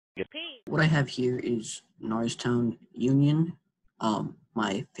What I have here is Norristown Union,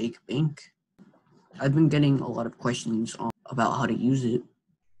 my fake bank. I've been getting a lot of questions about how to use it,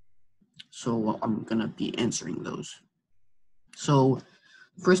 so I'm gonna be answering those. So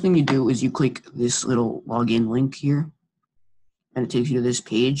first thing you do is you click this little login link here, and it takes you to this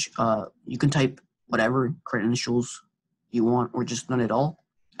page. You can type whatever credentials you want, or just none at all.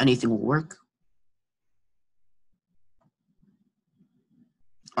 Anything will work.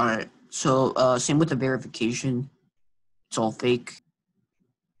 All right. So same with the verification. It's all fake.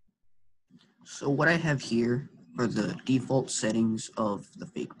 So what I have here are the default settings of the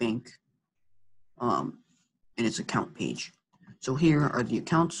fake bank in its account page. So here are the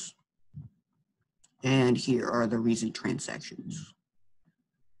accounts, and here are the recent transactions.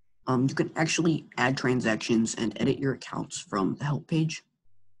 You can actually add transactions and edit your accounts from the help page.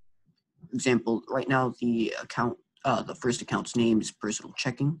 For example, right now the first account's name is personal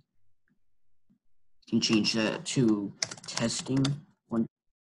checking. You can change that to testing one,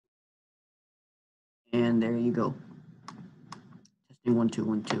 and there you go. Testing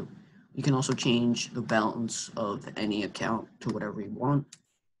 1212. You can also change the balance of any account to whatever you want.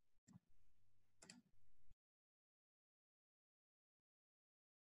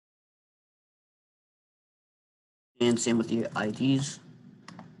 And same with the IDs.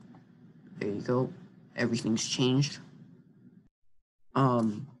 There you go. Everything's changed.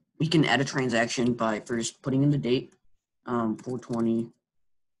 We can add a transaction by first putting in the date, 420,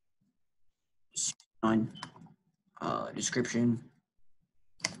 description,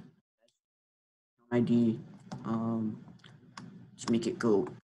 ID. Let's make it go.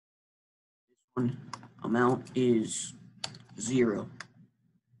 This one amount is 0.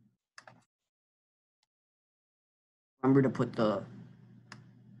 Remember to put the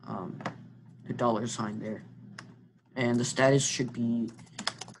 $sign there, and the status should be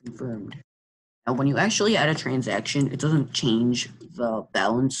confirmed. Now, when you actually add a transaction, it doesn't change the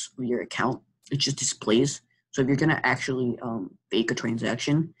balance of your account. It just displays. So if you're going to actually fake a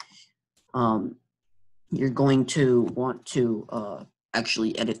transaction, you're going to want to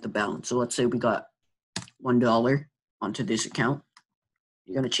actually edit the balance. So let's say we got $1 onto this account.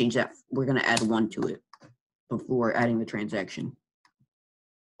 You're going to change that. We're going to add 1 to it before adding the transaction.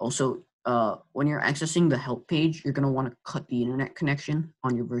 Also, when you're accessing the help page, you're going to want to cut the internet connection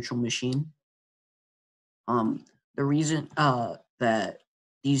on your virtual machine. The reason that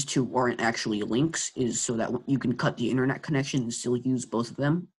these two aren't actually links is so that you can cut the internet connection and still use both of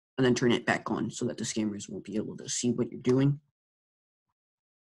them, and then turn it back on so that the scammers won't be able to see what you're doing.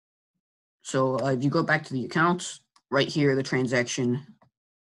 So if you go back to the accounts, right here, the transaction,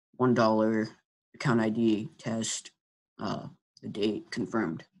 $1, account ID, test, the date,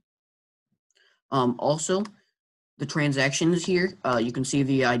 confirmed. Also, the transactions here, you can see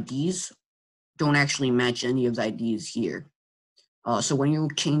the IDs don't actually match any of the IDs here. So when you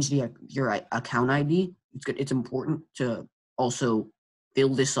change your account ID, it's important to also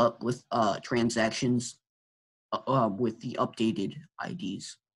fill this up with transactions with the updated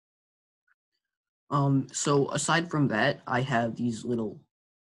IDs. So aside from that, I have these little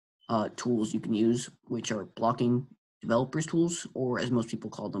tools you can use, which are blocking developers tools, or as most people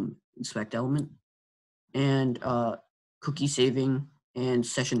call them, inspect element, and cookie saving and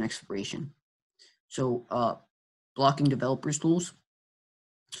session expiration. So blocking developers tools.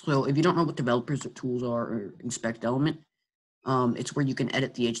 So if you don't know what developers tools are or inspect element, it's where you can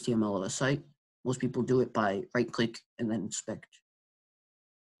edit the HTML of a site. Most people do it by right-click and then inspect.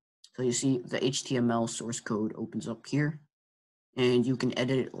 So you see the HTML source code opens up here, and you can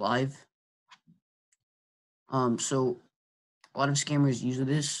edit it live. So a lot of scammers use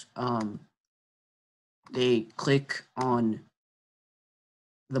this. They click on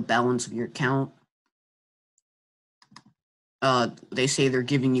the balance of your account. They say they're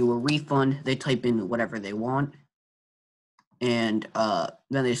giving you a refund. They type in whatever they want. And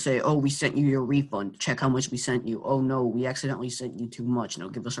then they say, oh, we sent you your refund. Check how much we sent you. Oh, no, we accidentally sent you too much. Now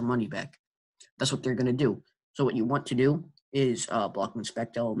give us our money back. That's what they're going to do. So what you want to do is block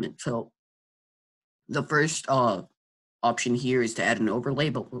inspect element. So the first option here is to add an overlay,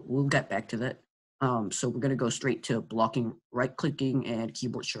 but we'll get back to that. So we're going to go straight to blocking right-clicking and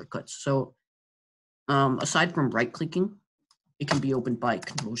keyboard shortcuts. So aside from right-clicking, it can be opened by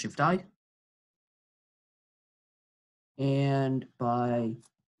Control-Shift-I and by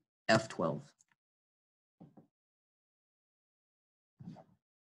F12.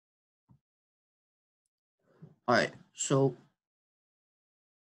 All right, so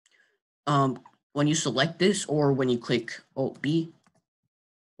when you select this, or when you click Alt-B,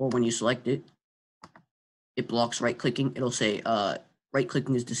 or when you select it, it blocks right-clicking. It'll say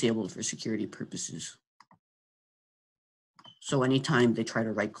right-clicking is disabled for security purposes. So anytime they try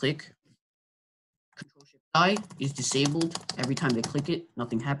to right-click, Control-Shift-I is disabled. Every time they click it,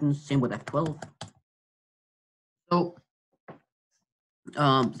 nothing happens. Same with F12. So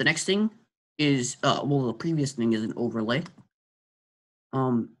the next thing is, well, the previous thing is an overlay.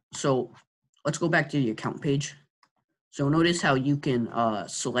 So let's go back to the account page. So notice how you can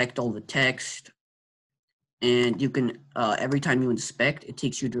select all the text, and you can, every time you inspect, it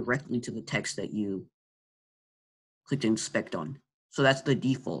takes you directly to the text that you clicked inspect on. So that's the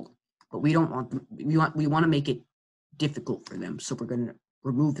default, but we don't want, we want to make it difficult for them. So we're going to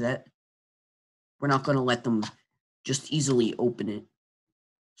remove that. We're not going to let them just easily open it.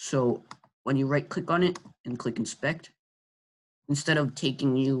 So when you right click on it and click inspect, instead of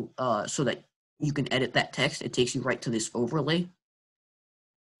taking you so that you can edit that text, it takes you right to this overlay.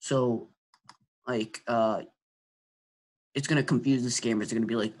 So like it's going to confuse the scammers. They're going to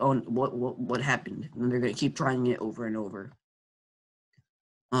be like, oh, what happened? And then they're going to keep trying it over and over.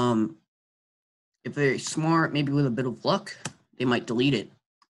 If they're smart, maybe with a bit of luck, they might delete it.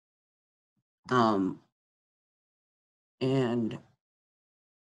 And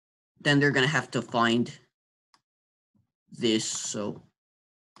then they're going to have to find this. So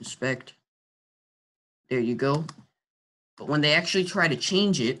inspect. There you go. But when they actually try to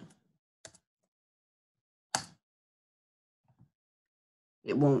change it,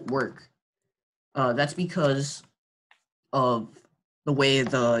 it won't work. That's because of the way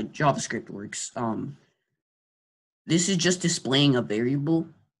the JavaScript works. This is just displaying a variable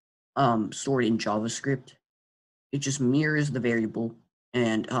stored in JavaScript. It just mirrors the variable,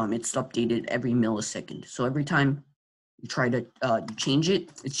 and it's updated every millisecond. So every time you try to change it,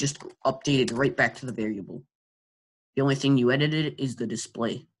 it's just updated right back to the variable. The only thing you edited is the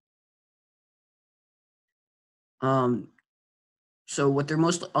display. So what they're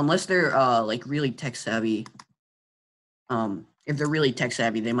unless they're like really tech savvy, if they're really tech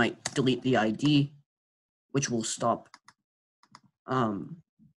savvy, they might delete the ID, which will stop the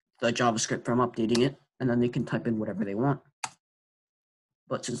JavaScript from updating it, and then they can type in whatever they want.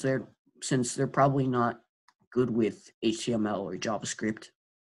 But since they're probably not good with HTML or JavaScript,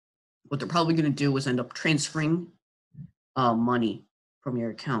 what they're probably going to do is end up transferring money from your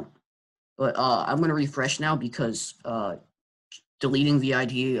account. But I'm going to refresh now because deleting the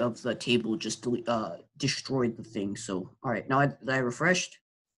ID of the table just destroyed the thing. So, all right, now that I refreshed,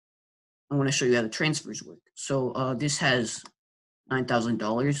 I want to show you how the transfers work. So this has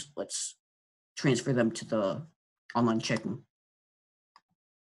 $9,000. Let's transfer them to the online checking.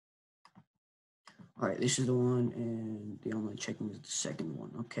 All right, this is the one, and the online checking is the second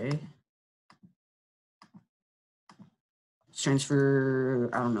one. Okay. Let's transfer,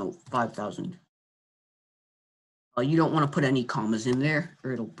 I don't know, 5,000. You don't want to put any commas in there,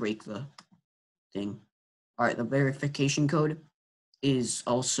 or it'll break the thing. All right, the verification code is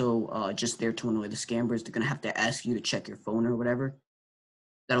also just there to annoy the scammers. They're going to have to ask you to check your phone or whatever.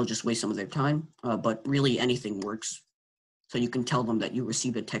 That'll just waste some of their time, but really anything works. So you can tell them that you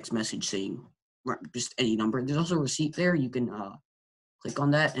received a text message saying just any number. There's also a receipt there. You can click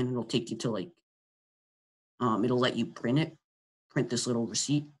on that, and it'll take you to like, it'll let you print this little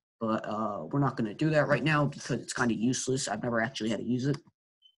receipt. But we're not going to do that right now because it's kind of useless. I've never actually had to use it.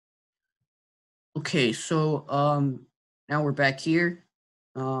 Okay, so now we're back here.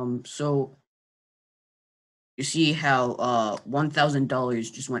 So you see how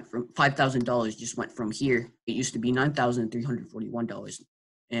 $1,000 just went from $5,000 just went from here. It used to be $9,341,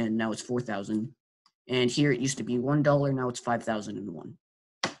 and now it's $4,000. And here it used to be $1. Now it's 5,001.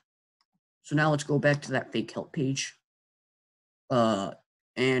 So now let's go back to that fake help page.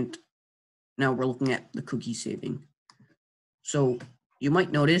 And now we're looking at the cookie saving. So you might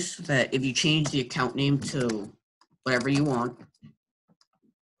notice that if you change the account name to whatever you want,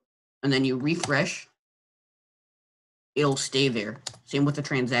 and then you refresh, it'll stay there. Same with the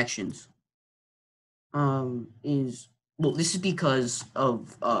transactions. This is because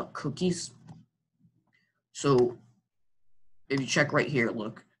of cookies. So if you check right here,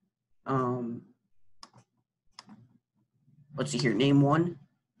 look. Let's see here. Name 1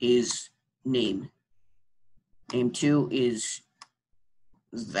 is name. Name 2 is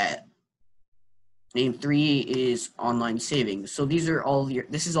that. Name 3 is online savings. So these are all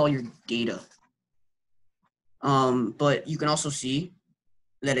this is all your data. But you can also see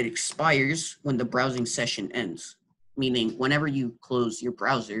that it expires when the browsing session ends, meaning whenever you close your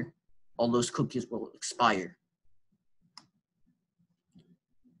browser, all those cookies will expire.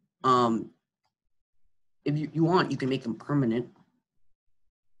 If you want, you can make them permanent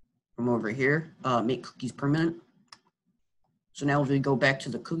from over here. Make cookies permanent. So now if we go back to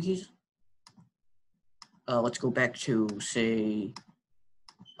the cookies, let's go back to, say,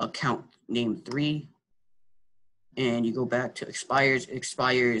 account name 3, and you go back to expires. It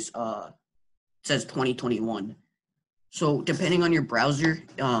expires, it says 2021. So depending on your browser,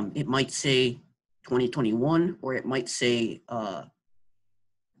 it might say 2021, or it might say,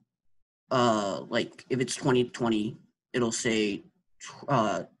 like if it's 2020, it'll say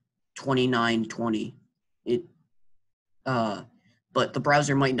 2920. But the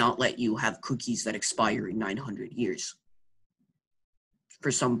browser might not let you have cookies that expire in 900 years.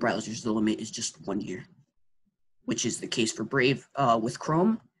 For some browsers, the limit is just 1 year, which is the case for Brave. With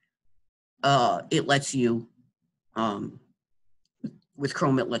Chrome, it lets you, with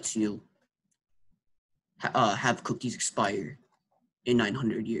Chrome, it lets you have cookies expire in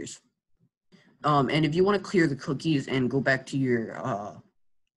 900 years. And if you want to clear the cookies and go back to your,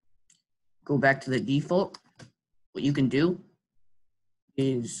 go back to the default, what you can do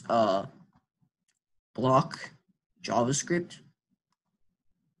is block JavaScript.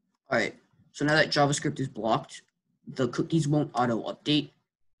 All right, so now that JavaScript is blocked, the cookies won't auto-update.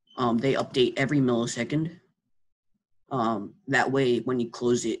 They update every millisecond. That way, when you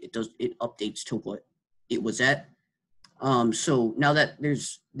close it, it updates to what it was at. So now that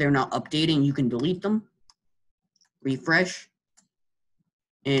they're not updating, you can delete them, refresh,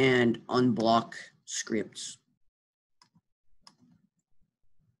 and unblock scripts.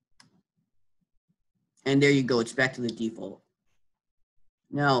 And there you go, it's back to the default.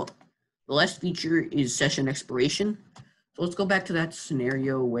 Now, the last feature is session expiration. So let's go back to that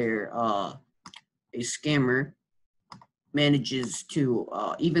scenario where a scammer manages to,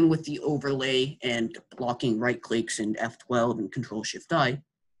 even with the overlay and blocking right clicks and F12 and Control-Shift-I,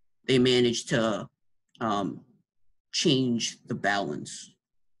 they manage to change the balance.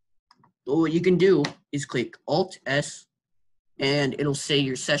 So what you can do is click Alt-S, and it'll say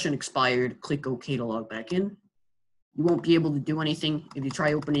your session expired. Click OK to log back in. You won't be able to do anything. If you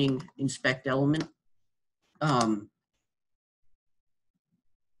try opening inspect element,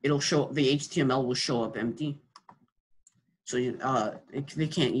 it'll show, the HTML will show up empty. So they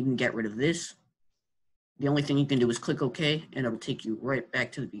can't even get rid of this. The only thing you can do is click OK, and it'll take you right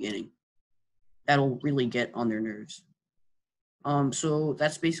back to the beginning. That'll really get on their nerves. So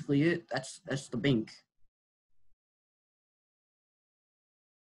that's basically it. That's the bank.